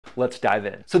Let's dive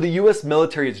in. So the US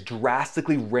military is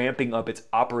drastically ramping up its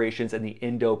operations in the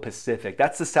Indo-Pacific.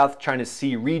 That's the South China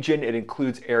Sea region. It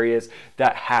includes areas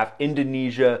that have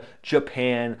Indonesia,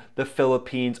 Japan, the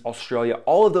Philippines, Australia.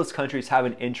 All of those countries have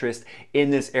an interest in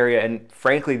this area, and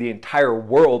frankly, the entire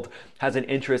world has an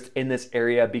interest in this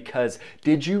area because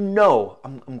did you know,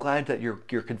 I'm glad that you're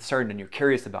concerned and you're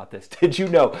curious about this. Did you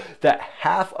know that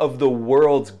half of the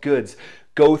world's goods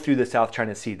go through the South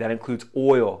China Sea? That includes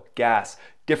oil, gas,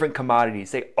 different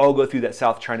commodities. They all go through that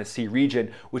South China Sea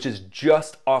region, which is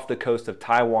just off the coast of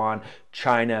Taiwan,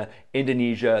 China,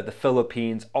 Indonesia, the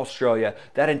Philippines, Australia.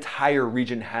 That entire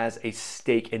region has a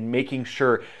stake in making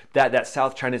sure that that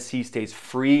South China Sea stays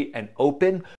free and open